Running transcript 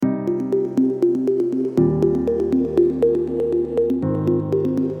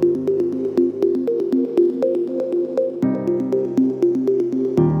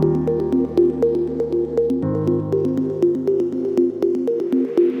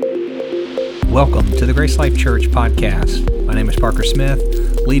Welcome to the Grace Life Church podcast. My name is Parker Smith,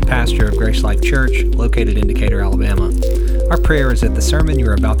 lead pastor of Grace Life Church, located in Decatur, Alabama. Our prayer is that the sermon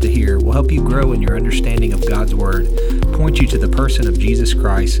you're about to hear will help you grow in your understanding of God's Word, point you to the person of Jesus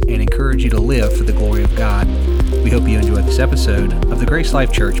Christ, and encourage you to live for the glory of God. We hope you enjoy this episode of the Grace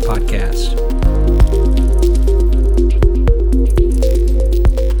Life Church podcast.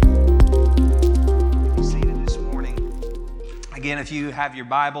 Seated this morning. Again, if you have your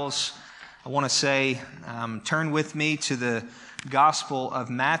Bibles, I want to say, turn with me to the Gospel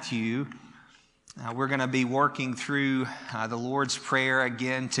of Matthew. We're going to be working through the Lord's Prayer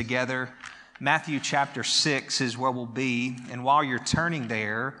again together. Matthew chapter 6 is where we'll be. And while you're turning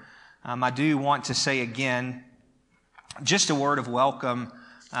there, I do want to say again, just a word of welcome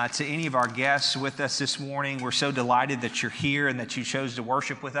to any of our guests with us this morning. We're so delighted that you're here and that you chose to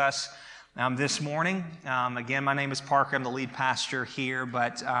worship with us this morning. Again, my name is Parker. I'm the lead pastor here,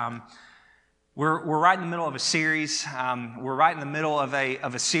 but we're right in the middle of a series. We're right in the middle of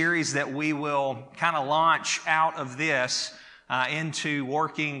a series that we will kind of launch out of this into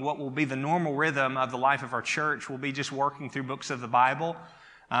working what will be the normal rhythm of the life of our church. We'll be just working through books of the Bible.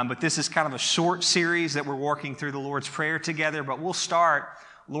 But this is kind of a short series that we're working through the Lord's Prayer together. But we'll start,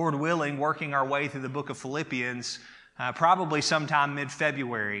 Lord willing, working our way through the book of Philippians probably sometime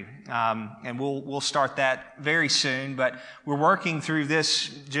mid-February. And we'll start that very soon. But we're working through this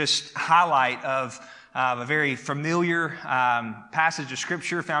just highlight of a very familiar passage of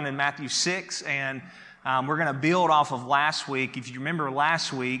Scripture found in Matthew 6. And we're going to build off of last week. If you remember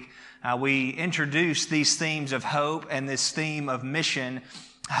last week, we introduced these themes of hope and this theme of mission.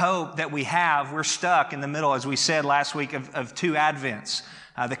 Hope that we have, we're stuck in the middle, as we said last week, of two Advents.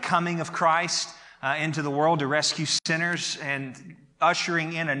 The coming of Christ into the world to rescue sinners and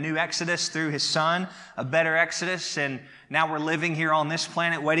ushering in a new Exodus through His Son, a better Exodus. And now we're living here on this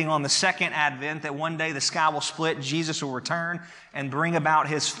planet waiting on the second Advent, that one day the sky will split, Jesus will return and bring about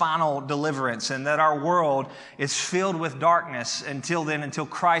His final deliverance, and that our world is filled with darkness until then, until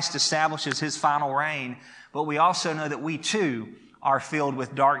Christ establishes His final reign. But we also know that we too are filled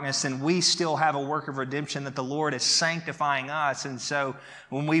with darkness, and we still have a work of redemption that the Lord is sanctifying us. And so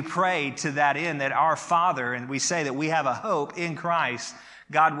when we pray to that end, that our Father, and we say that we have a hope in Christ,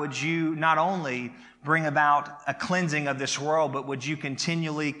 God, would you not only bring about a cleansing of this world, but would you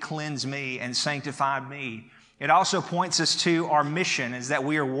continually cleanse me and sanctify me? It also points us to our mission, is that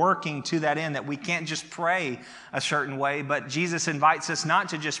we are working to that end, that we can't just pray a certain way, but Jesus invites us not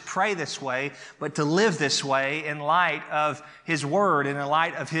to just pray this way, but to live this way in light of His Word and in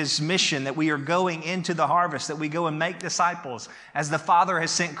light of His mission, that we are going into the harvest, that we go and make disciples as the Father has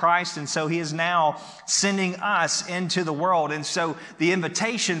sent Christ, and so He is now sending us into the world. And so the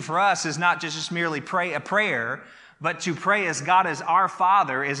invitation for us is not just merely pray a prayer, but to pray as God as our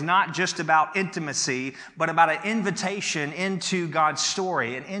Father is not just about intimacy, but about an invitation into God's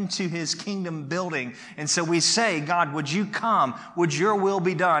story and into His kingdom building. And so we say, God, would you come? Would your will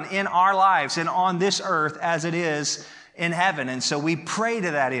be done in our lives and on this earth as it is in heaven? And so we pray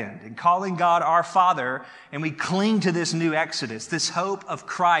to that end, and calling God our Father, and we cling to this new Exodus, this hope of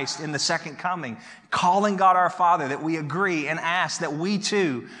Christ in the second coming, calling God our Father, that we agree and ask that we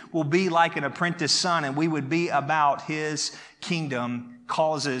too will be like an apprentice son, and we would be about His kingdom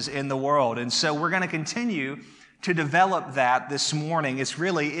causes in the world. And so we're going to continue to develop that this morning. It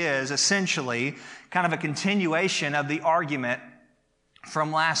really is essentially kind of a continuation of the argument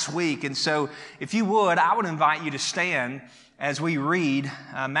from last week. And so if you would, I would invite you to stand as we read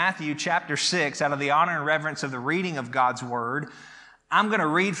Matthew chapter 6 out of the honor and reverence of the reading of God's Word. I'm going to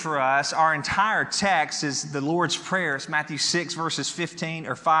read for us. Our entire text is the Lord's Prayer. It's Matthew 6 verses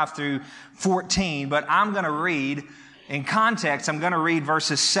 5 through 14. But I'm going to read, in context, I'm going to read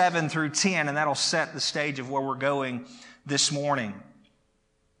verses 7 through 10, and that'll set the stage of where we're going this morning.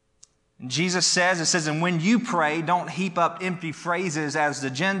 Jesus says, and when you pray, don't heap up empty phrases as the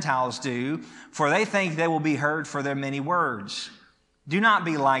Gentiles do, for they think they will be heard for their many words. Do not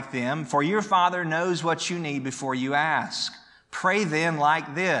be like them, for your Father knows what you need before you ask. Pray then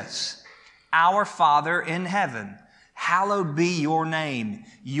like this: Our Father in heaven, hallowed be your name.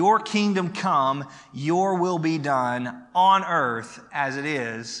 Your kingdom come, your will be done on earth as it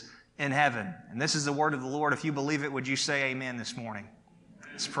is in heaven. And this is the word of the Lord. If you believe it, would you say amen this morning?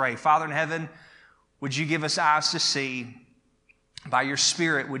 Let's pray. Father in heaven, would you give us eyes to see? By your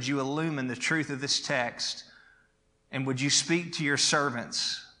Spirit, would you illumine the truth of this text? And would you speak to your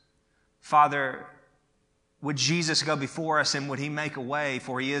servants? Father, would Jesus go before us, and would He make a way?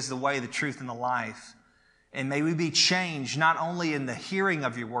 For He is the way, the truth, and the life. And may we be changed not only in the hearing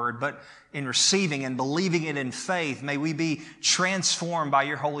of your word, but in receiving and believing it in faith. May we be transformed by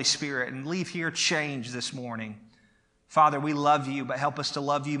your Holy Spirit and leave here changed this morning. Father, we love you, but help us to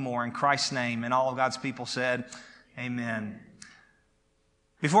love you more. In Christ's name, and all of God's people said, amen.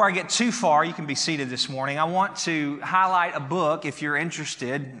 Before I get too far, you can be seated this morning. I want to highlight a book if you're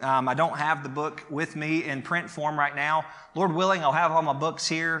interested. I don't have the book with me in print form right now. Lord willing, I'll have all my books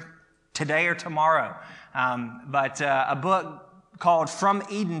here today or tomorrow. But a book called From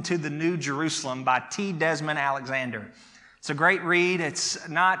Eden to the New Jerusalem by T. Desmond Alexander. It's a great read. It's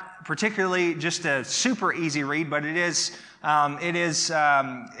not particularly just a super easy read, but it's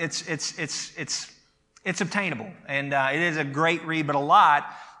obtainable, and it is a great read. But a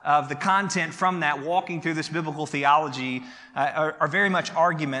lot of the content from that, walking through this biblical theology, are very much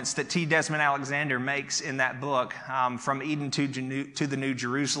arguments that T. Desmond Alexander makes in that book, From Eden to the New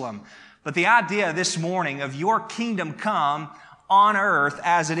Jerusalem. But the idea this morning of your kingdom come on earth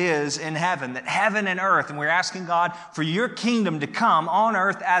as it is in heaven, that heaven and earth, and we're asking God for your kingdom to come on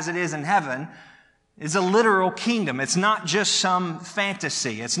earth as it is in heaven, is a literal kingdom. It's not just some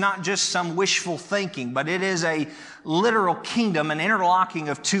fantasy. It's not just some wishful thinking, but it is a literal kingdom, an interlocking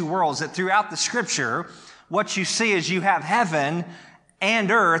of two worlds. That throughout the Scripture, what you see is you have heaven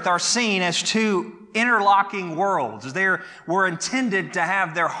and earth are seen as two interlocking worlds. They were intended to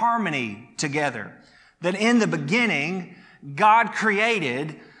have their harmony together. That in the beginning, God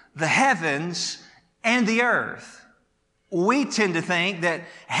created the heavens and the earth. We tend to think that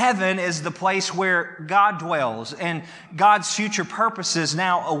heaven is the place where God dwells and God's future purposes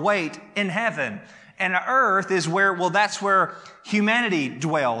now await in heaven. And earth is that's where humanity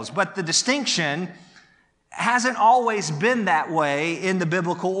dwells. But the distinction hasn't always been that way in the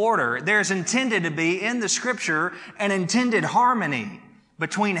biblical order. There's intended to be in the Scripture an intended harmony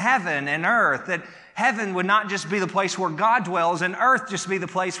between heaven and earth, that heaven would not just be the place where God dwells and earth just be the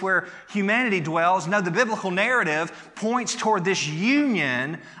place where humanity dwells. No, the biblical narrative points toward this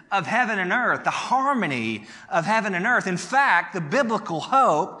union of heaven and earth, the harmony of heaven and earth. In fact, the biblical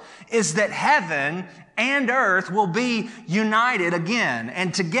hope is that heaven and earth will be united again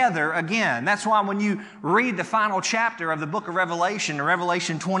and together again. That's why when you read the final chapter of the book of Revelation,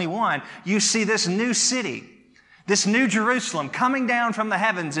 Revelation 21, you see this new city, this new Jerusalem coming down from the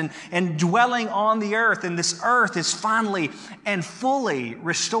heavens and dwelling on the earth. And this earth is finally and fully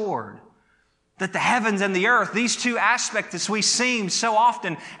restored. That the heavens and the earth, these two aspects that we see so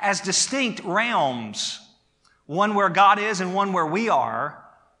often as distinct realms, one where God is and one where we are,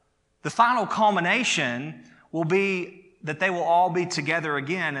 the final culmination will be that they will all be together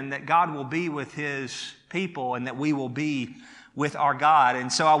again, and that God will be with His people and that we will be with our God.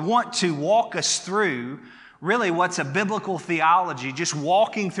 And so I want to walk us through really what's a biblical theology, just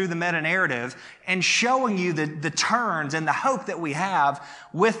walking through the meta-narrative and showing you the turns and the hope that we have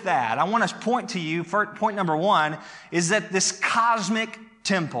with that. I want to point to you, point number one, is that this cosmic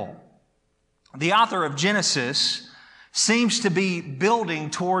temple, the author of Genesis seems to be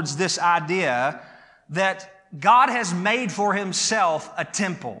building towards this idea that God has made for Himself a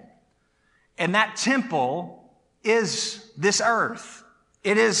temple. And that temple is this earth.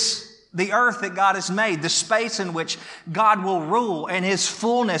 It is the earth that God has made, the space in which God will rule, and His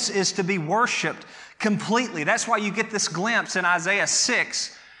fullness is to be worshiped completely. That's why you get this glimpse in Isaiah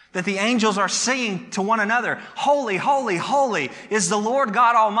 6 that the angels are singing to one another, "Holy, holy, holy is the Lord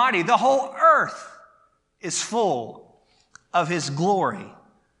God Almighty. The whole earth is full of His glory."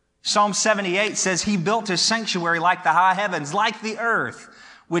 Psalm 78 says, "He built His sanctuary like the high heavens, like the earth,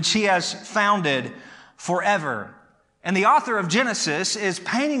 which He has founded forever." And the author of Genesis is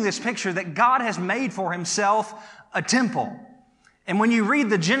painting this picture that God has made for Himself a temple. And when you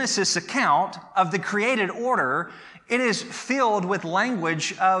read the Genesis account of the created order, it is filled with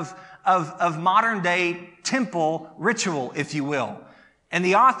language of modern day temple ritual, if you will. And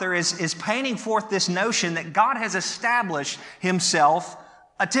the author is painting forth this notion that God has established Himself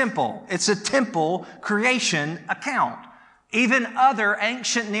a temple. It's a temple creation account. Even other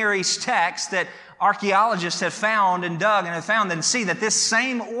ancient Near East texts that archaeologists have found and dug and have found and see that this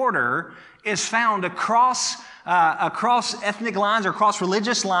same order is found across ethnic lines or across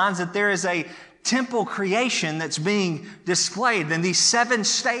religious lines, that there is a temple creation that's being displayed. And these 7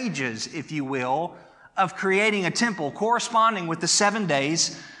 stages, if you will, of creating a temple corresponding with the 7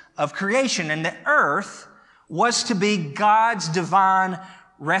 days of creation. And the earth was to be God's divine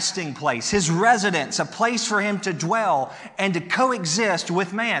resting place, His residence, a place for Him to dwell and to coexist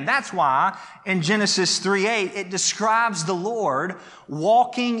with man. That's why in Genesis 3:8 it describes the Lord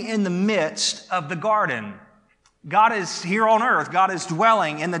walking in the midst of the garden. God is here on earth. God is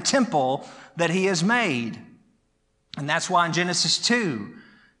dwelling in the temple that He has made. And that's why in Genesis 2,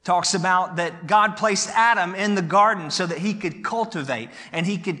 talks about that God placed Adam in the garden so that he could cultivate and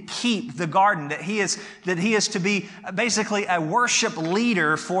he could keep the garden, that he is to be basically a worship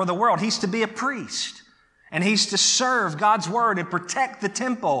leader for the world. He's to be a priest, and he's to serve God's word and protect the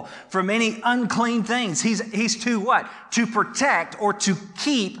temple from any unclean things. He's to what? To protect or to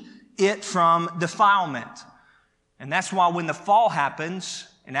keep it from defilement. And that's why when the fall happens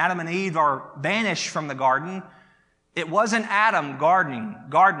and Adam and Eve are banished from the garden, it wasn't Adam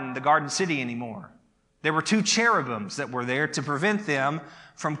guarding the garden city anymore. There were two cherubims that were there to prevent them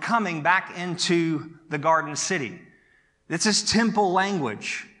from coming back into the garden city. This is temple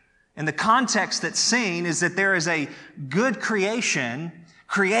language. And the context that's seen is that there is a good creation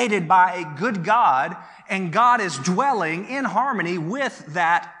created by a good God, and God is dwelling in harmony with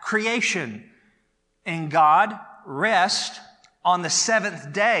that creation. And God rests on the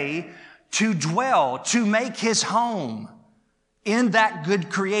seventh day to dwell, to make His home in that good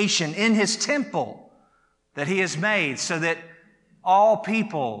creation, in His temple that He has made, so that all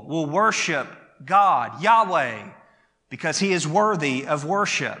people will worship God, Yahweh, because He is worthy of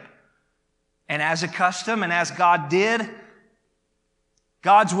worship. And as a custom, and as God did,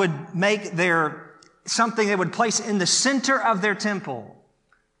 gods would make something they would place in the center of their temple,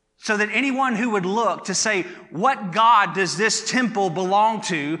 so that anyone who would look to say, what God does this temple belong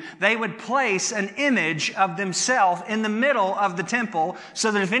to, they would place an image of themselves in the middle of the temple,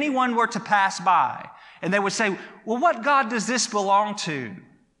 so that if anyone were to pass by and they would say, well, what God does this belong to?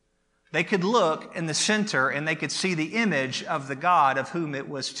 They could look in the center and they could see the image of the God of whom it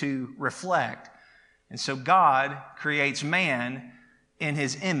was to reflect. And so God creates man in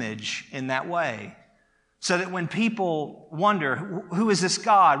His image in that way, so that when people wonder, who is this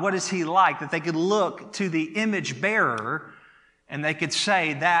God? What is He like? That they could look to the image bearer and they could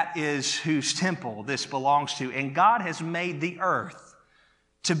say, that is whose temple this belongs to. And God has made the earth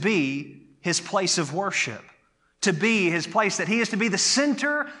to be His place of worship, to be His place that He is to be the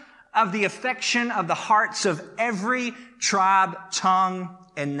center of the affection of the hearts of every tribe, tongue,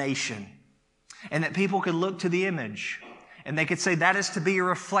 and nation. And that people could look to the image and they could say that is to be a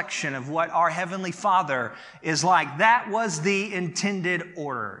reflection of what our Heavenly Father is like. That was the intended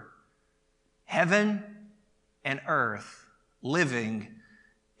order. Heaven and earth living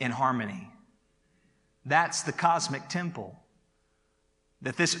in harmony. That's the cosmic temple.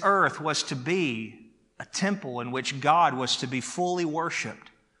 That this earth was to be a temple in which God was to be fully worshiped,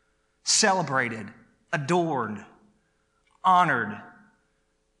 celebrated, adored, honored,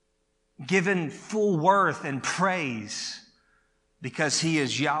 given full worth and praise, because He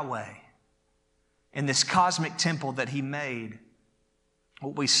is Yahweh. In this cosmic temple that He made,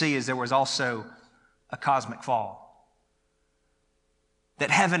 what we see is there was also a cosmic fall.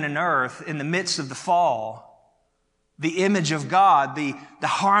 That heaven and earth, in the midst of the fall, the image of God, the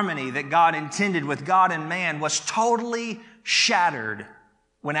harmony that God intended with God and man was totally shattered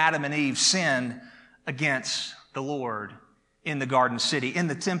when Adam and Eve sinned against the Lord in the garden city, in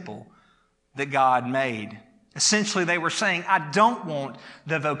the temple that God made. Essentially, they were saying, I don't want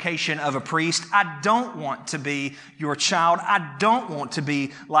the vocation of a priest. I don't want to be your child. I don't want to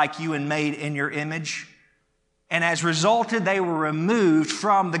be like you and made in your image. And as resulted, they were removed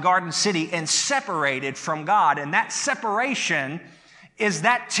from the garden city and separated from God. And that separation is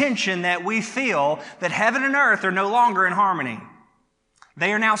that tension that we feel that heaven and earth are no longer in harmony.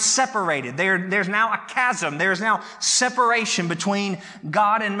 They are now separated. There's now a chasm. There's now separation between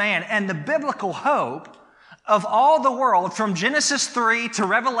God and man. And the biblical hope of all the world, from Genesis 3 to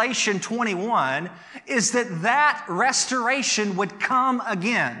Revelation 21, is that restoration would come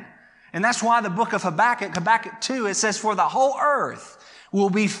again. And that's why the book of Habakkuk 2, it says, for the whole earth will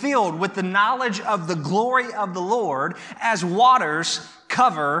be filled with the knowledge of the glory of the Lord as waters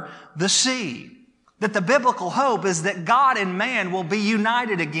cover the sea. That the biblical hope is that God and man will be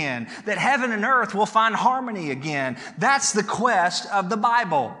united again, that heaven and earth will find harmony again. That's the quest of the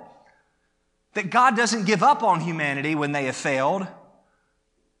Bible. That God doesn't give up on humanity when they have failed,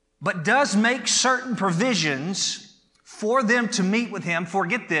 but does make certain provisions for them to meet with Him.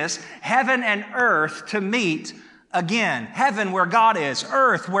 Forget this, heaven and earth to meet again. Heaven where God is,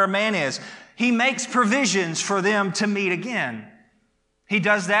 earth where man is. He makes provisions for them to meet again. He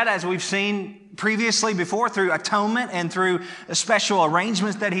does that, as we've seen previously before, through atonement and through special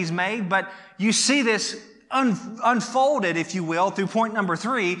arrangements that He's made. But you see this unfolded, if you will, through point number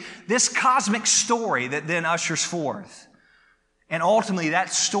 3, this cosmic story that then ushers forth. And ultimately,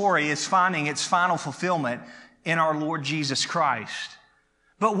 that story is finding its final fulfillment in our Lord Jesus Christ.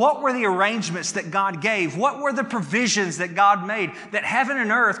 But what were the arrangements that God gave? What were the provisions that God made that heaven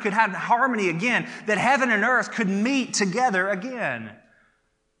and earth could have harmony again, that heaven and earth could meet together again?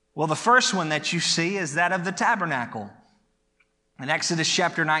 Well, the first one that you see is that of the tabernacle. In Exodus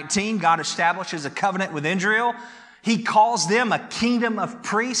chapter 19, God establishes a covenant with Israel. He calls them a kingdom of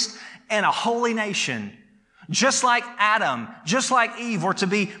priests and a holy nation. Just like Adam, just like Eve were to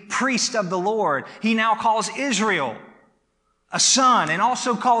be priests of the Lord, He now calls Israel a son, and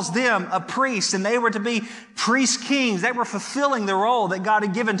also calls them a priest, and they were to be priest kings. They were fulfilling the role that God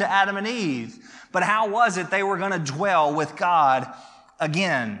had given to Adam and Eve. But how was it they were going to dwell with God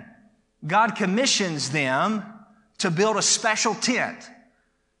again? God commissions them to build a special tent,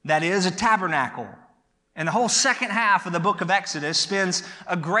 that is a tabernacle. And the whole second half of the book of Exodus spends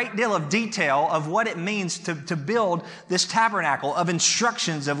a great deal of detail of what it means to build this tabernacle, of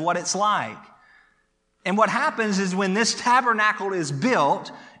instructions of what it's like. And what happens is when this tabernacle is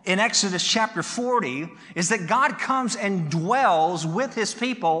built in Exodus chapter 40 is that God comes and dwells with His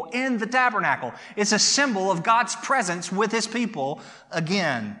people in the tabernacle. It's a symbol of God's presence with His people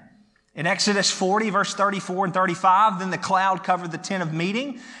again. In Exodus 40, verse 34 and 35, then the cloud covered the tent of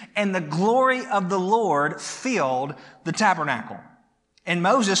meeting, and the glory of the Lord filled the tabernacle. And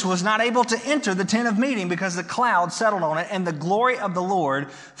Moses was not able to enter the tent of meeting because the cloud settled on it, and the glory of the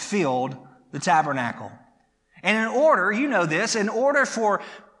Lord filled the tabernacle. And in order, you know this, in order for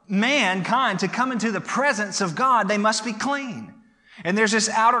mankind to come into the presence of God, they must be clean. And there's this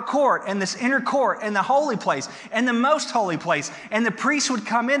outer court and this inner court and the holy place and the most holy place. And the priests would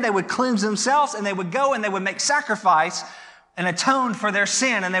come in, they would cleanse themselves, and they would go and they would make sacrifice and atone for their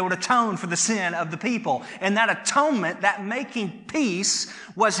sin, and they would atone for the sin of the people. And that atonement, that making peace,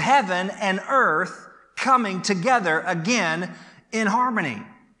 was heaven and earth coming together again in harmony.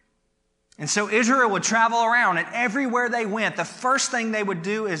 And so Israel would travel around, and everywhere they went, the first thing they would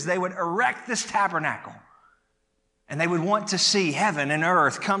do is they would erect this tabernacle. And they would want to see heaven and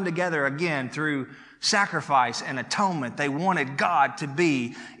earth come together again through sacrifice and atonement. They wanted God to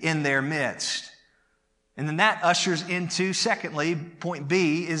be in their midst. And then that ushers into, secondly, point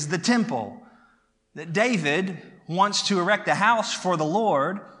B, is the temple. That David wants to erect a house for the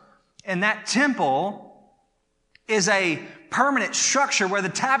Lord, and that temple is a permanent structure where the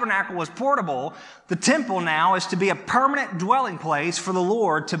tabernacle was portable. The temple now is to be a permanent dwelling place for the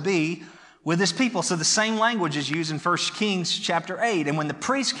Lord to be with His people. So the same language is used in 1 Kings chapter 8. And when the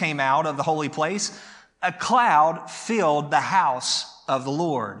priest came out of the holy place, a cloud filled the house of the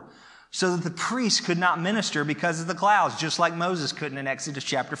Lord, so that the priest could not minister because of the clouds, just like Moses couldn't in Exodus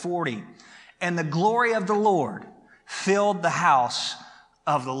chapter 40. And the glory of the Lord filled the house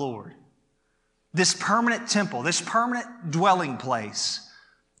of the Lord. This permanent temple, this permanent dwelling place,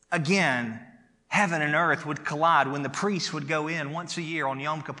 again, heaven and earth would collide when the priest would go in once a year on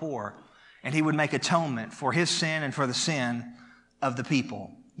Yom Kippur, and he would make atonement for his sin and for the sin of the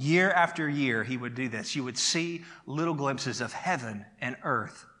people. Year after year, he would do this. You would see little glimpses of heaven and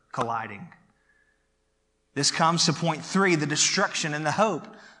earth colliding. This comes to point 3, the destruction and the hope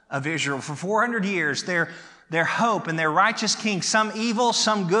of Israel. For 400 years, their hope and their righteous king, some evil,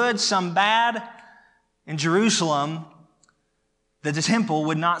 some good, some bad, in Jerusalem, the temple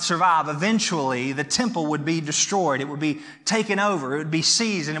would not survive. Eventually, the temple would be destroyed. It would be taken over. It would be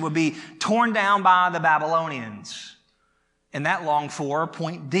seized, and it would be torn down by the Babylonians. And that longed for,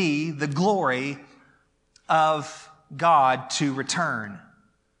 point D, the glory of God to return.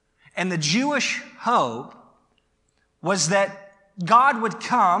 And the Jewish hope was that God would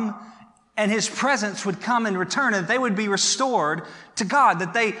come and His presence would come and return, and that they would be restored to God,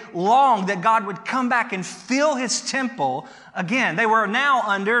 that they longed that God would come back and fill His temple again. They were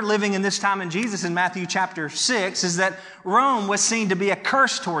now living in this time in Jesus in Matthew chapter 6, is that Rome was seen to be a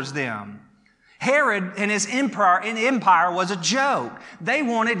curse towards them. Herod and his empire was a joke. They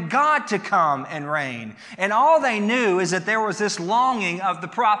wanted God to come and reign. And all they knew is that there was this longing of the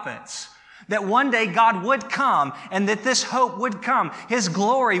prophets, that one day God would come and that this hope would come. His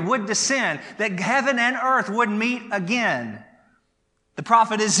glory would descend, that heaven and earth would meet again. The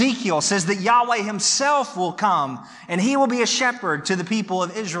prophet Ezekiel says that Yahweh Himself will come and He will be a shepherd to the people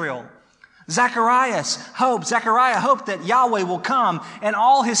of Israel. Zechariah hoped that Yahweh will come and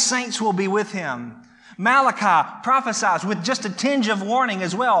all His saints will be with Him. Malachi prophesies with just a tinge of warning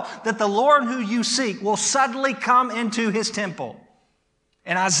as well, that the Lord who you seek will suddenly come into His temple.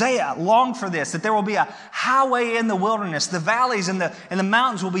 And Isaiah longed for this, that there will be a highway in the wilderness. The valleys and the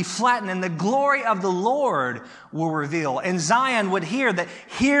mountains will be flattened, and the glory of the Lord will reveal. And Zion would hear that,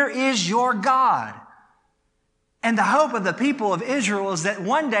 here is your God. And the hope of the people of Israel is that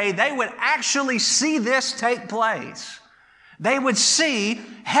one day they would actually see this take place. They would see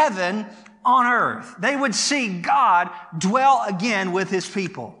heaven on earth. They would see God dwell again with his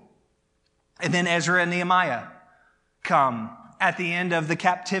people. And then Ezra and Nehemiah come at the end of the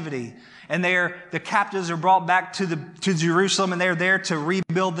captivity. And the captives are brought back to Jerusalem, and they're there to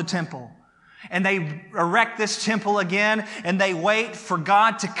rebuild the temple. And they erect this temple again, and they wait for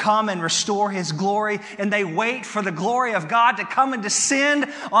God to come and restore his glory. And they wait for the glory of God to come and descend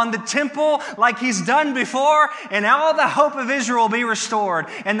on the temple like he's done before, and all the hope of Israel will be restored.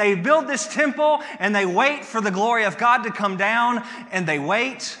 And they build this temple, and they wait for the glory of God to come down, and they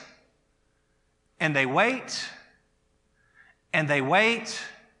wait, and they wait, and they wait,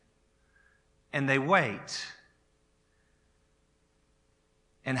 and they wait.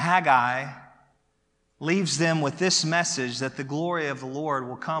 And Haggai leaves them with this message that the glory of the Lord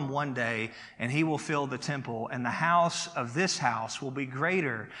will come one day and he will fill the temple, and the house of this house will be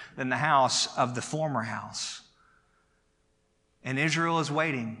greater than the house of the former house. And Israel is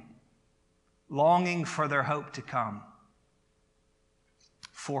waiting, longing for their hope to come.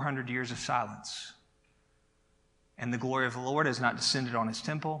 400 years of silence. And the glory of the Lord has not descended on his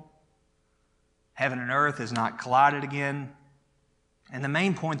temple. Heaven and earth has not collided again. And the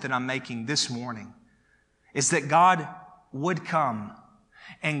main point that I'm making this morning is that God would come,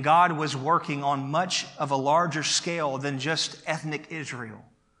 and God was working on much of a larger scale than just ethnic Israel.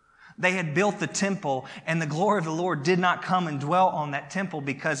 They had built the temple, and the glory of the Lord did not come and dwell on that temple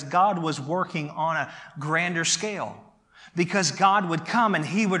because God was working on a grander scale. Because God would come and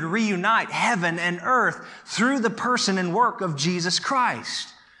he would reunite heaven and earth through the person and work of Jesus Christ.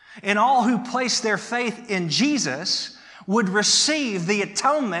 And all who place their faith in Jesus would receive the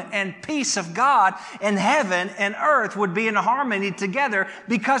atonement and peace of God, and heaven and earth would be in harmony together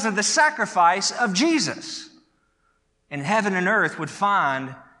because of the sacrifice of Jesus. And heaven and earth would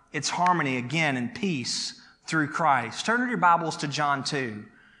find its harmony again and peace through Christ. Turn your Bibles to John 2.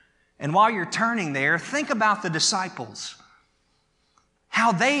 And while you're turning there, think about the disciples.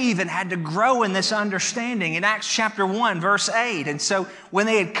 How they even had to grow in this understanding in Acts chapter 1, verse 8. And so when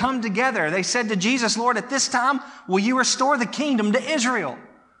they had come together, they said to Jesus, Lord, at this time, will you restore the kingdom to Israel?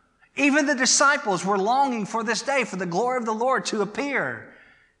 Even the disciples were longing for this day, for the glory of the Lord to appear,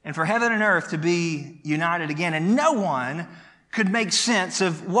 and for heaven and earth to be united again. And no one could make sense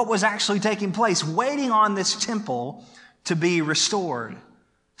of what was actually taking place, waiting on this temple to be restored.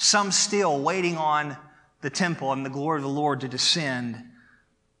 Some still waiting on the temple and the glory of the Lord to descend,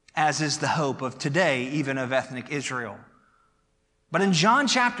 as is the hope of today, even of ethnic Israel. But in John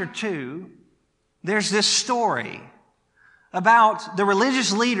chapter 2, there's this story about the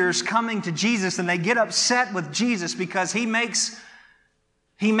religious leaders coming to Jesus, and they get upset with Jesus because he makes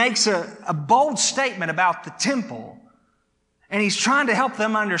a bold statement about the temple. And he's trying to help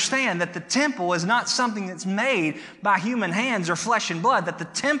them understand that the temple is not something that's made by human hands or flesh and blood, that the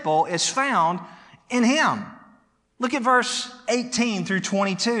temple is found in him. Look at verse 18 through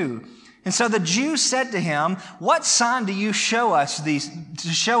 22. And so the Jews said to him, what sign do you show us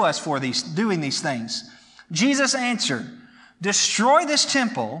for doing these things? Jesus answered, destroy this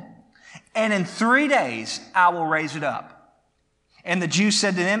temple, and in 3 days I will raise it up. And the Jews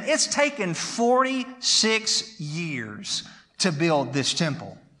said to him, it's taken 46 years to build this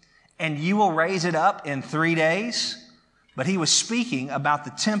temple, and you will raise it up in 3 days? But he was speaking about the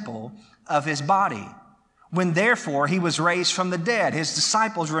temple of his body. When therefore he was raised from the dead, his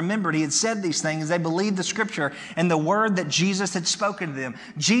disciples remembered he had said these things. They believed the scripture and the word that Jesus had spoken to them.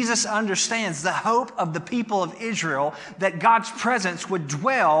 Jesus understands the hope of the people of Israel, that God's presence would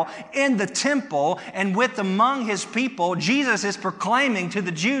dwell in the temple and with among his people. Jesus is proclaiming to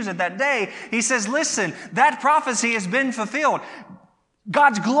the Jews at that day, he says, listen, that prophecy has been fulfilled.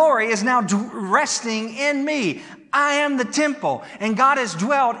 God's glory is now resting in me. I am the temple, and God has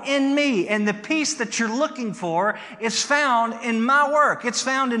dwelled in me, and the peace that you're looking for is found in my work. It's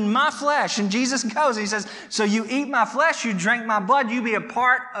found in my flesh. And Jesus goes, he says, so you eat my flesh, you drink my blood, you be a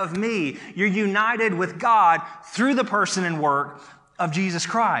part of me. You're united with God through the person and work of Jesus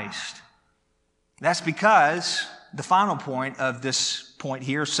Christ. That's because the final point of this point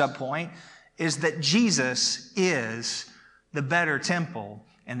here, subpoint, is that Jesus is the better temple,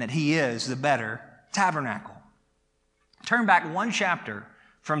 and that he is the better tabernacle. Turn back one chapter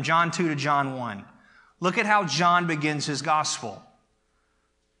from John 2 to John 1. Look at how John begins his gospel.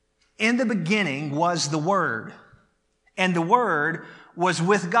 In the beginning was the Word, and the Word was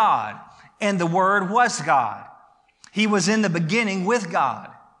with God, and the Word was God. He was in the beginning with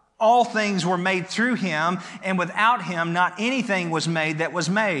God. All things were made through him, and without him not anything was made that was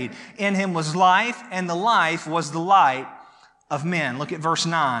made. In him was life, and the life was the light of men. Look at verse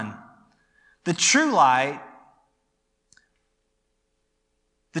 9. The true light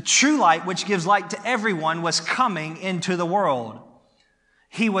The true light, which gives light to everyone, was coming into the world.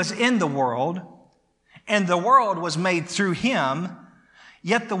 He was in the world, and the world was made through him,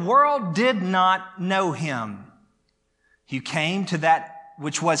 yet the world did not know him. He came to that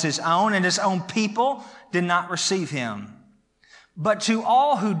which was his own, and his own people did not receive him. But to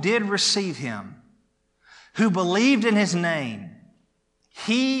all who did receive him, who believed in his name,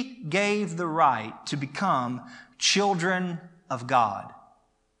 he gave the right to become children of God.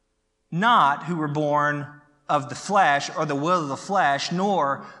 Not who were born of the flesh or the will of the flesh,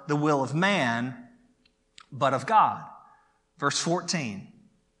 nor the will of man, but of God. Verse 14.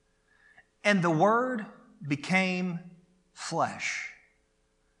 And the Word became flesh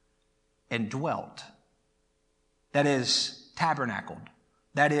and dwelt. That is, tabernacled.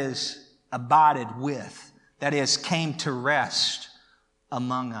 That is, abided with. That is, came to rest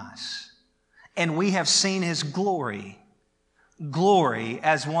among us. And we have seen his glory. Glory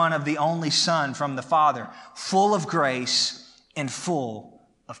as one of the only Son from the Father, full of grace and full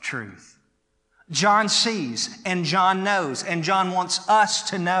of truth. John sees and John knows, and John wants us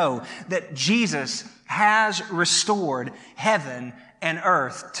to know that Jesus has restored heaven and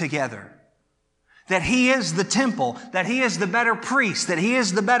earth together. That he is the temple, that he is the better priest, that he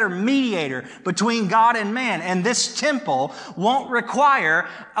is the better mediator between God and man. And this temple won't require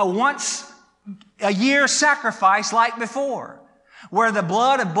a once-a-year sacrifice like before, where the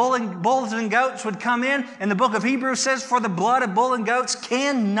blood of bulls and goats would come in. And the book of Hebrews says, for the blood of bulls and goats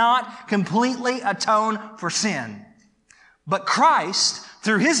cannot completely atone for sin. But Christ,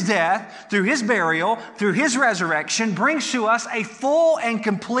 through his death, through his burial, through his resurrection, brings to us a full and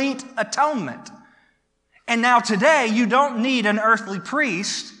complete atonement. And now today, you don't need an earthly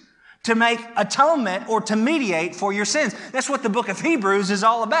priest to make atonement or to mediate for your sins. That's what the book of Hebrews is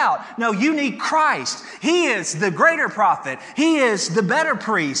all about. No, you need Christ. He is the greater prophet. He is the better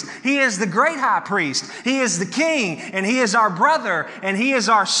priest. He is the great high priest. He is the king, and he is our brother, and he is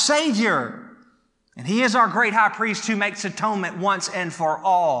our savior. And he is our great high priest who makes atonement once and for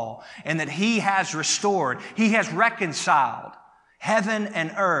all, and that he has restored. He has reconciled heaven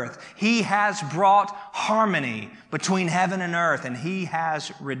and earth. He has brought harmony between heaven and earth, and he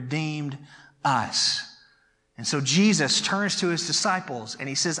has redeemed us. And so Jesus turns to his disciples and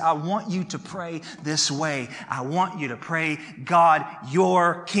he says, I want you to pray this way. I want you to pray, God,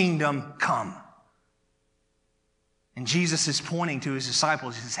 your kingdom come. And Jesus is pointing to his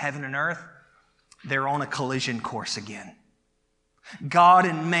disciples. He says, heaven and earth, they're on a collision course again. God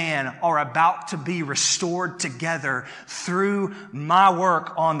and man are about to be restored together through my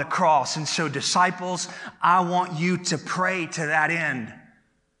work on the cross. And so, disciples, I want you to pray to that end.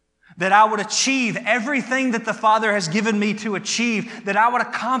 That I would achieve everything that the Father has given me to achieve. That I would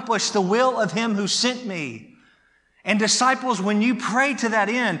accomplish the will of him who sent me. And disciples, when you pray to that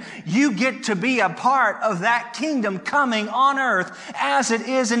end, you get to be a part of that kingdom coming on earth as it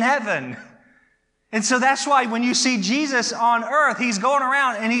is in heaven. And so that's why when you see Jesus on earth, he's going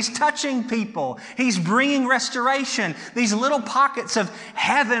around and he's touching people. He's bringing restoration. These little pockets of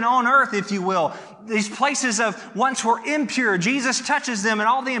heaven on earth, if you will. These places of once were impure. Jesus touches them and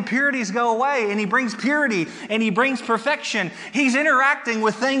all the impurities go away, and he brings purity and he brings perfection. He's interacting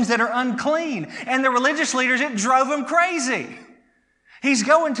with things that are unclean. And the religious leaders, it drove them crazy. He's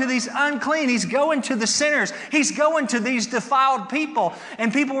going to these unclean. He's going to the sinners. He's going to these defiled people.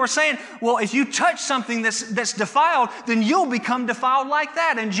 And people were saying, well, if you touch something that's defiled, then you'll become defiled like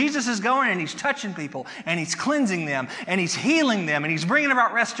that. And Jesus is going and he's touching people and he's cleansing them and he's healing them and he's bringing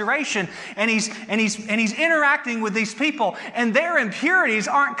about restoration and he's interacting with these people, and their impurities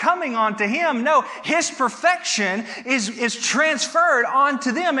aren't coming onto him. No, his perfection is transferred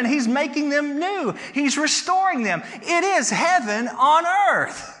onto them, and he's making them new. He's restoring them. It is heaven on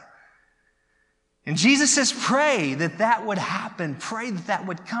earth. And Jesus says, pray that that would happen. Pray that that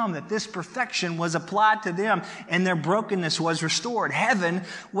would come, that this perfection was applied to them and their brokenness was restored. Heaven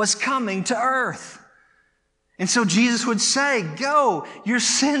was coming to earth. And so Jesus would say, go, your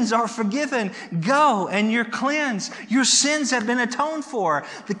sins are forgiven. Go and you're cleansed. Your sins have been atoned for.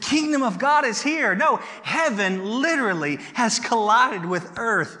 The kingdom of God is here. No, heaven literally has collided with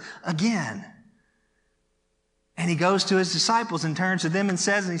earth again. And he goes to his disciples and turns to them and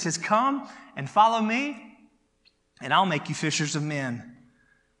he says, come and follow me, and I'll make you fishers of men.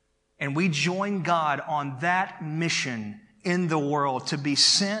 And we join God on that mission in the world to be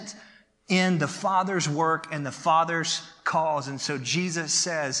sent in the Father's work and the Father's cause. And so Jesus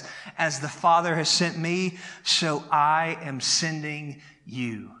says, as the Father has sent me, so I am sending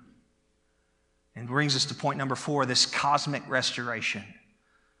you. And brings us to point number 4, this cosmic restoration.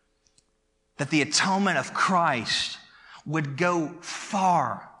 That the atonement of Christ would go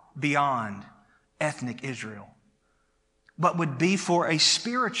far beyond ethnic Israel, but would be for a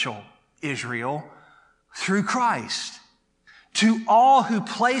spiritual Israel through Christ. To all who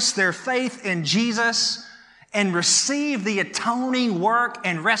place their faith in Jesus and receive the atoning work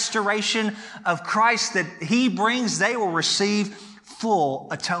and restoration of Christ that He brings, they will receive full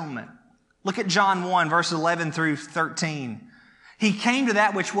atonement. Look at John 1, verse 11 through 13. He came to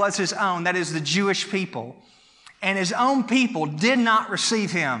that which was His own, that is the Jewish people, and His own people did not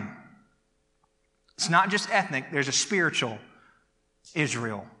receive Him. It's not just ethnic, there's a spiritual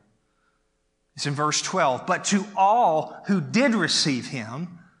Israel. It's in verse 12. But to all who did receive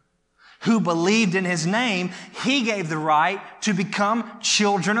Him, who believed in His name, He gave the right to become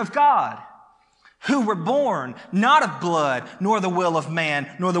children of God, who were born not of blood, nor the will of man,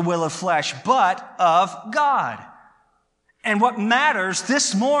 nor the will of flesh, but of God. And what matters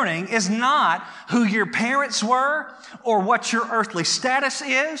this morning is not who your parents were, or what your earthly status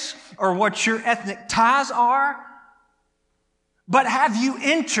is, or what your ethnic ties are, but have you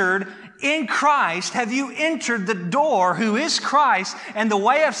entered in Christ? Have you entered the door, who is Christ, and the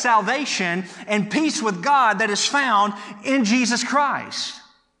way of salvation and peace with God that is found in Jesus Christ?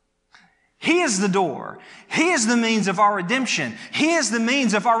 He is the door. He is the means of our redemption. He is the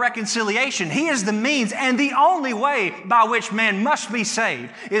means of our reconciliation. He is the means, and the only way by which man must be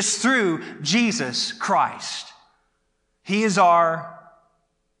saved is through Jesus Christ. He is our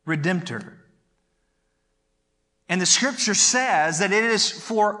Redemptor. And the Scripture says that it is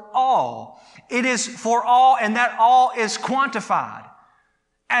for all. It is for all, and that all is quantified,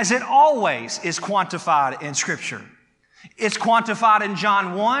 as it always is quantified in Scripture. It's quantified in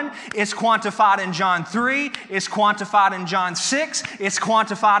John 1, it's quantified in John 3, it's quantified in John 6, it's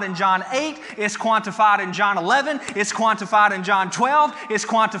quantified in John 8, it's quantified in John 11, it's quantified in John 12, it's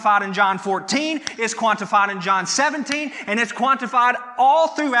quantified in John 14, it's quantified in John 17, and it's quantified all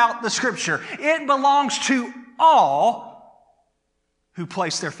throughout the Scripture. It belongs to all who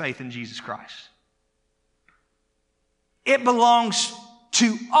place their faith in Jesus Christ. It belongs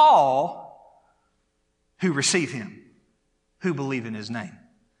to all who receive Him, who believe in His name.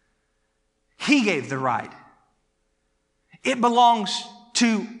 He gave the right. It belongs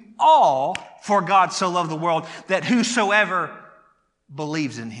to all, for God so loved the world that whosoever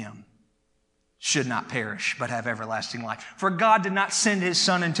believes in Him should not perish, but have everlasting life. For God did not send His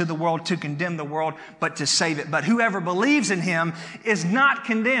Son into the world to condemn the world, but to save it. But whoever believes in Him is not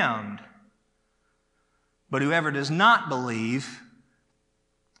condemned. But whoever does not believe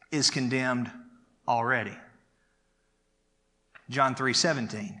is condemned already. John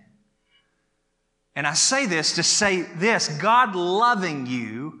 3:17. And I say this to say this: God loving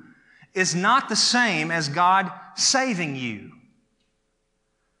you is not the same as God saving you.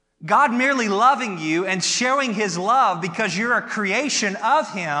 God merely loving you and showing His love because you're a creation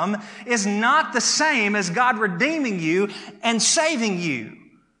of Him is not the same as God redeeming you and saving you.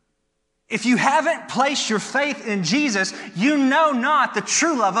 If you haven't placed your faith in Jesus, you know not the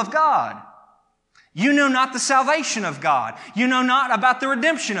true love of God. You know not the salvation of God. You know not about the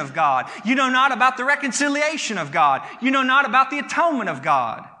redemption of God. You know not about the reconciliation of God. You know not about the atonement of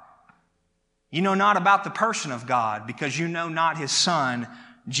God. You know not about the person of God because you know not His Son,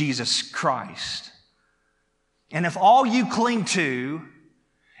 Jesus Christ. And if all you cling to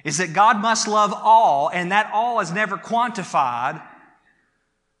is that God must love all, and that all is never quantified,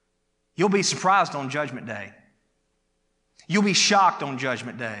 you'll be surprised on Judgment Day. You'll be shocked on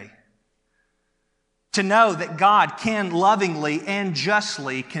Judgment Day to know that God can lovingly and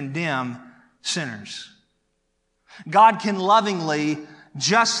justly condemn sinners. God can lovingly,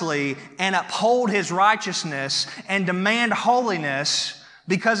 justly, and uphold His righteousness and demand holiness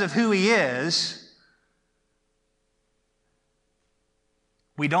because of who He is.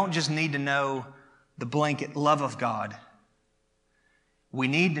 We don't just need to know the blanket love of God. We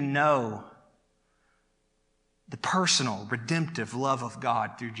need to know the personal, redemptive love of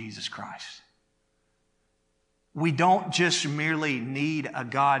God through Jesus Christ. We don't just merely need a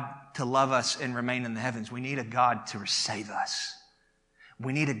God to love us and remain in the heavens. We need a God to save us.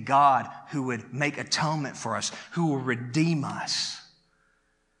 We need a God who would make atonement for us, who will redeem us.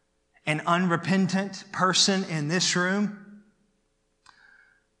 An unrepentant person in this room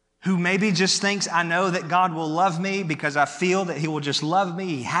who maybe just thinks, I know that God will love me because I feel that He will just love me.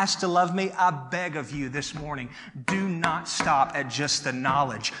 He has to love me. I beg of you this morning, do not stop at just the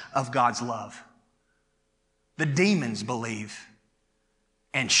knowledge of God's love. The demons believe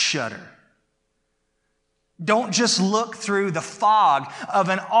and shudder. Don't just look through the fog of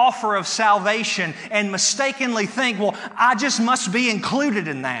an offer of salvation and mistakenly think, well, I just must be included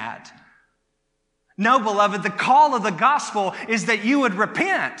in that. No, beloved, the call of the gospel is that you would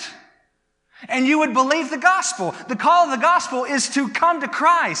repent and you would believe the gospel. The call of the gospel is to come to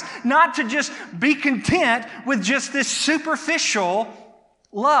Christ, not to just be content with just this superficial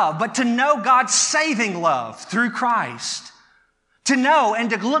love, but to know God's saving love through Christ. To know and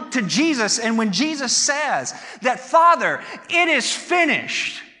to look to Jesus. And when Jesus says that, Father, it is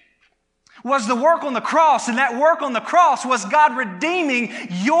finished, was the work on the cross, and that work on the cross was God redeeming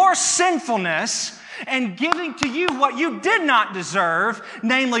your sinfulness and giving to you what you did not deserve,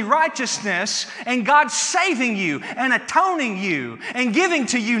 namely righteousness, and God saving you and atoning you and giving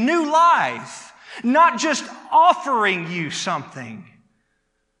to you new life, not just offering you something.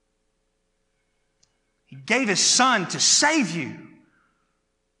 He gave His Son to save you,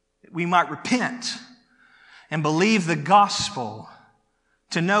 that we might repent and believe the gospel,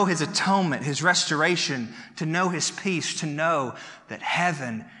 to know His atonement, His restoration, to know His peace, to know that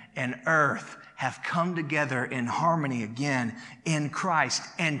heaven and earth have come together in harmony again in Christ.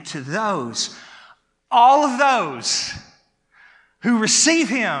 And to those, all of those who receive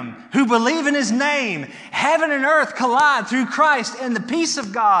Him, who believe in His name, heaven and earth collide through Christ, and the peace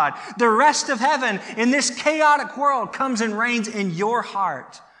of God, the rest of heaven in this chaotic world, comes and reigns in your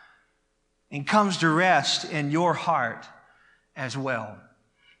heart and comes to rest in your heart as well.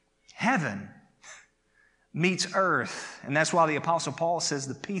 Heaven meets earth, and that's why the Apostle Paul says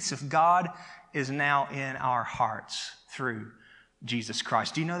the peace of God is now in our hearts through Jesus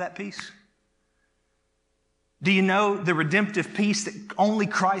Christ. Do you know that peace? Do you know the redemptive peace that only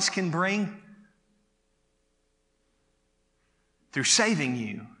Christ can bring? Through saving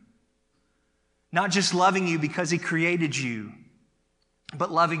you. Not just loving you because He created you, but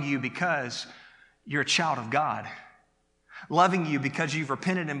loving you because you're a child of God. Loving you because you've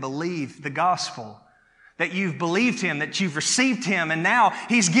repented and believed the gospel. That you've believed Him, that you've received Him, and now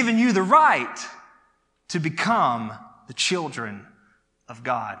He's given you the right to become the children of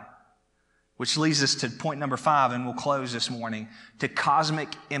God. Which leads us to point number 5, and we'll close this morning, to cosmic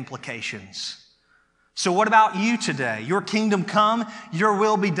implications. So what about you today? Your kingdom come, your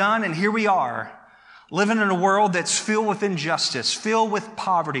will be done, and here we are, living in a world that's filled with injustice, filled with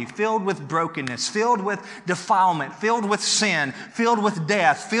poverty, filled with brokenness, filled with defilement, filled with sin, filled with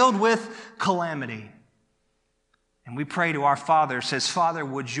death, filled with calamity. And we pray to our Father, says, Father,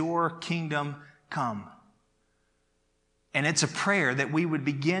 would your kingdom come? And it's a prayer that we would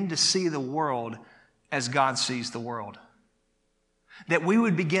begin to see the world as God sees the world. That we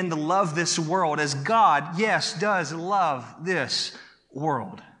would begin to love this world as God, yes, does love this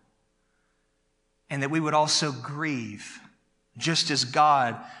world. And that we would also grieve, just as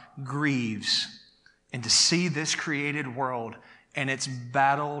God grieves, and to see this created world and its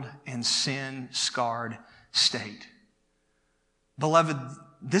battled and sin-scarred state. Beloved,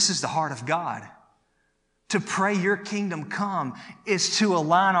 this is the heart of God. To pray your kingdom come is to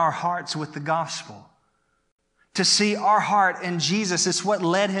align our hearts with the gospel. To see our heart in Jesus is what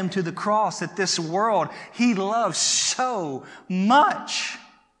led Him to the cross, that this world He loves so much.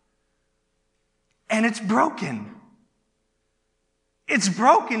 And it's broken. It's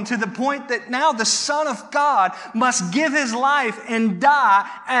broken to the point that now the Son of God must give His life and die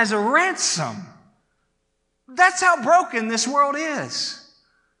as a ransom. That's how broken this world is.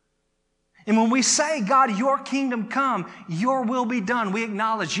 And when we say, God, your kingdom come, your will be done, we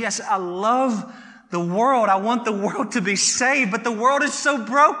acknowledge, yes, I love the world. I want the world to be saved, but the world is so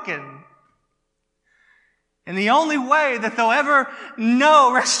broken. And the only way that they'll ever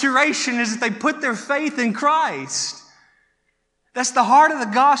know restoration is if they put their faith in Christ. That's the heart of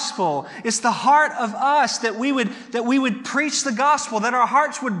the gospel. It's the heart of us that we would preach the gospel, that our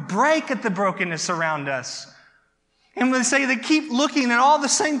hearts would break at the brokenness around us. And when they say they keep looking at all the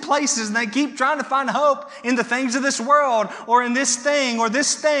same places and they keep trying to find hope in the things of this world or in this thing,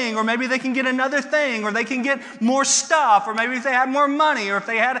 or maybe they can get another thing, or they can get more stuff, or maybe if they had more money, or if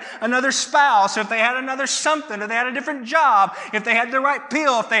they had another spouse, or if they had another something, or they had a different job, if they had the right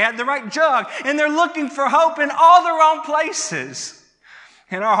pill, if they had the right drug, and they're looking for hope in all the wrong places.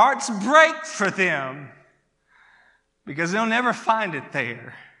 And our hearts break for them because they'll never find it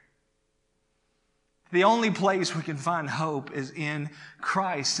there. The only place we can find hope is in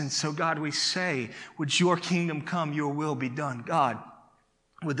Christ. And so, God, we say, would your kingdom come, your will be done. God,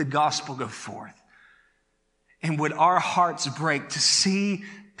 would the gospel go forth? And would our hearts break to see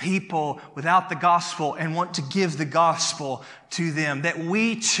people without the gospel and want to give the gospel to them? That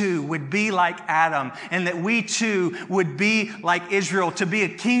we too would be like Adam, and that we too would be like Israel, to be a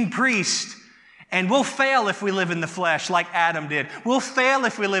king priest. And we'll fail if we live in the flesh like Adam did. We'll fail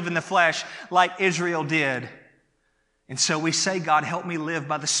if we live in the flesh like Israel did. And so we say, God, help me live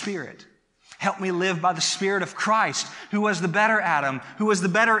by the Spirit. Help me live by the Spirit of Christ, who was the better Adam, who was the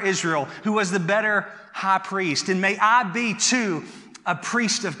better Israel, who was the better high priest. And may I be, too, a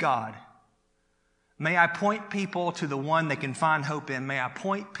priest of God. May I point people to the one they can find hope in. May I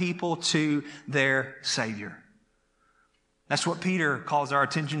point people to their Savior. That's what Peter calls our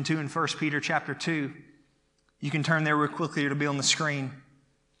attention to in 1 Peter chapter 2. You can turn there real quickly. It'll be on the screen.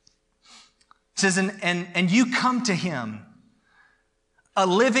 It says, and you come to him, a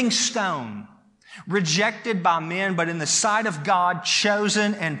living stone, rejected by men, but in the sight of God,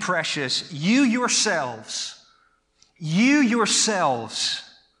 chosen and precious. You yourselves,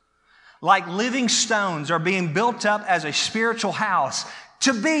 like living stones, are being built up as a spiritual house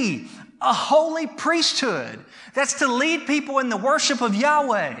to be a holy priesthood. That's to lead people in the worship of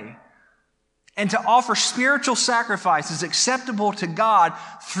Yahweh and to offer spiritual sacrifices acceptable to God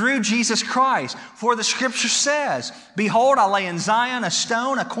through Jesus Christ. For the Scripture says, behold, I lay in Zion a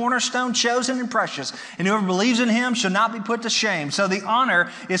stone, a cornerstone, chosen and precious, and whoever believes in him shall not be put to shame. So the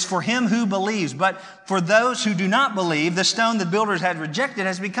honor is for him who believes. But for those who do not believe, the stone the builders had rejected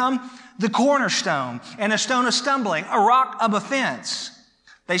has become the cornerstone, and a stone of stumbling, a rock of offense.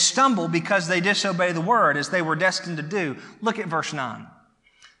 They stumble because they disobey the word as they were destined to do. Look at verse 9.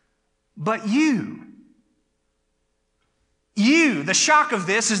 But you, the shock of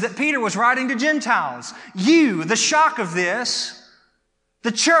this is that Peter was writing to Gentiles. You, the shock of this,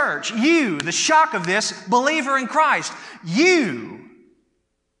 the church, you, the shock of this, believer in Christ, you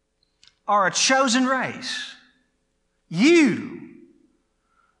are a chosen race. You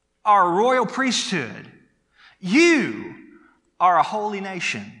are a royal priesthood. You are a holy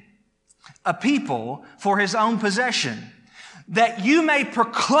nation, a people for his own possession, that you may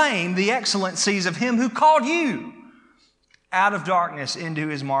proclaim the excellencies of him who called you out of darkness into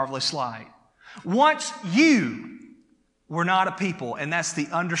his marvelous light. Once you were not a people, and that's the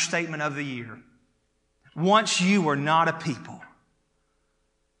understatement of the year. Once you were not a people,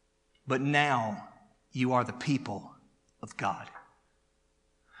 but now you are the people of God.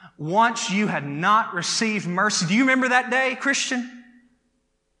 Once you had not received mercy. Do you remember that day, Christian?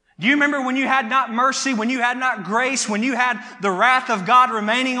 Do you remember when you had not mercy, when you had not grace, when you had the wrath of God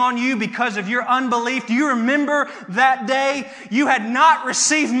remaining on you because of your unbelief? Do you remember that day? You had not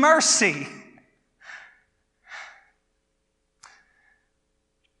received mercy.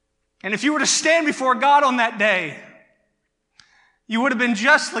 And if you were to stand before God on that day, you would have been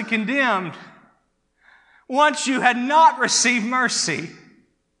justly condemned once you had not received mercy.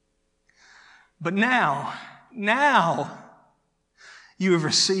 But now, you have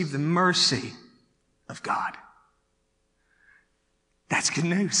received the mercy of God. That's good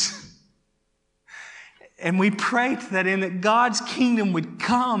news. And we pray to that end that God's kingdom would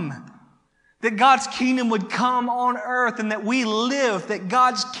come. That God's kingdom would come on earth and that we live, that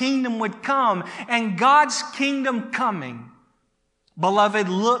God's kingdom would come. And God's kingdom coming, beloved,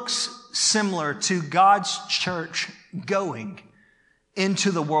 looks similar to God's church going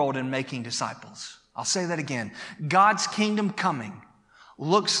into the world and making disciples. I'll say that again. God's kingdom coming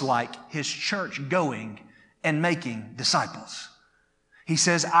looks like his church going and making disciples. He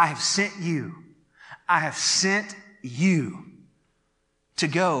says, I have sent you. I have sent you to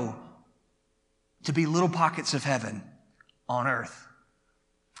go to be little pockets of heaven on earth.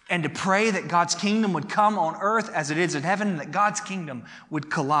 And to pray that God's kingdom would come on earth as it is in heaven, and that God's kingdom would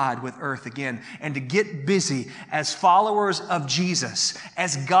collide with earth again. And to get busy as followers of Jesus,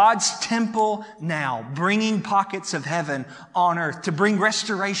 as God's temple now, bringing pockets of heaven on earth, to bring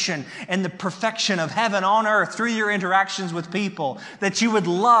restoration and the perfection of heaven on earth through your interactions with people. That you would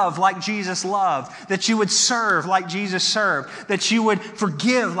love like Jesus loved. That you would serve like Jesus served. That you would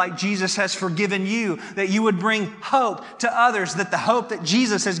forgive like Jesus has forgiven you. That you would bring hope to others. That the hope that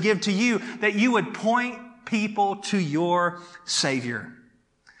Jesus has give to you, that you would point people to your Savior.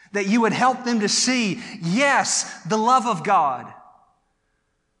 That you would help them to see, yes, the love of God,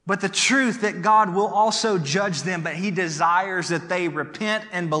 but the truth that God will also judge them, but He desires that they repent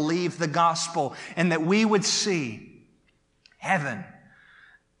and believe the gospel, and that we would see heaven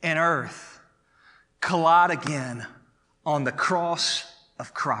and earth collide again on the cross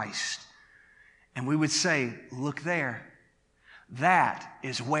of Christ. And we would say, look there. That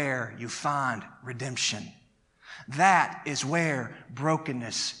is where you find redemption. That is where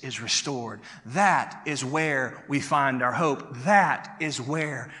brokenness is restored. That is where we find our hope. That is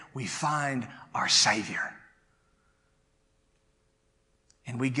where we find our Savior.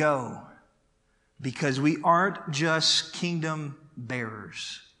 And we go because we aren't just kingdom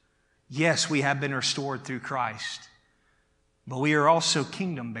bearers. Yes, we have been restored through Christ, but we are also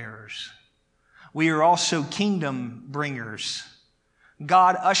kingdom bearers. We are also kingdom bringers.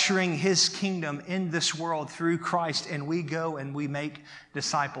 God ushering His kingdom in this world through Christ, and we go and we make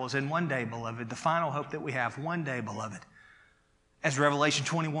disciples. And one day, beloved, the final hope that we have, one day, beloved, as Revelation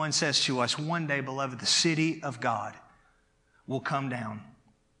 21 says to us, one day, beloved, the city of God will come down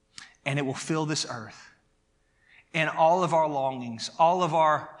and it will fill this earth. And all of our longings, all of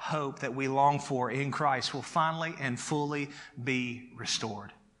our hope that we long for in Christ will finally and fully be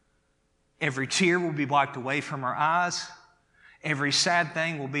restored. Every tear will be wiped away from our eyes. Every sad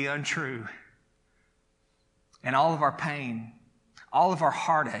thing will be untrue. And all of our pain, all of our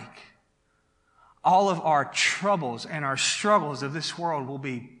heartache, all of our troubles and our struggles of this world will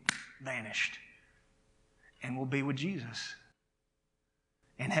be vanished. And we'll be with Jesus.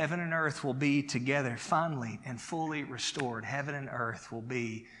 And heaven and earth will be together, finally and fully restored. Heaven and earth will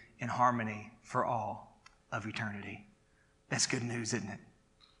be in harmony for all of eternity. That's good news, isn't it?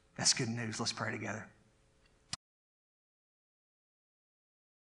 That's good news. Let's pray together.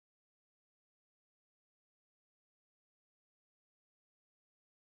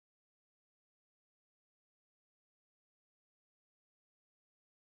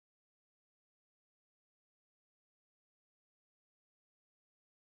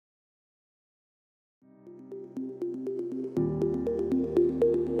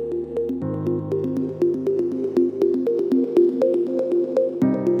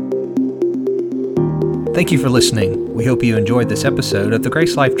 Thank you for listening. We hope you enjoyed this episode of the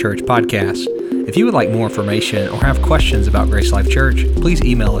Grace Life Church podcast. If you would like more information or have questions about Grace Life Church, please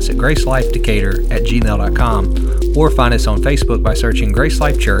email us at gracelifedecatur@gmail.com or find us on Facebook by searching Grace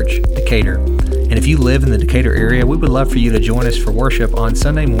Life Church, Decatur. And if you live in the Decatur area, we would love for you to join us for worship on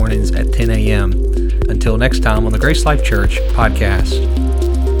Sunday mornings at 10 a.m. Until next time on the Grace Life Church podcast.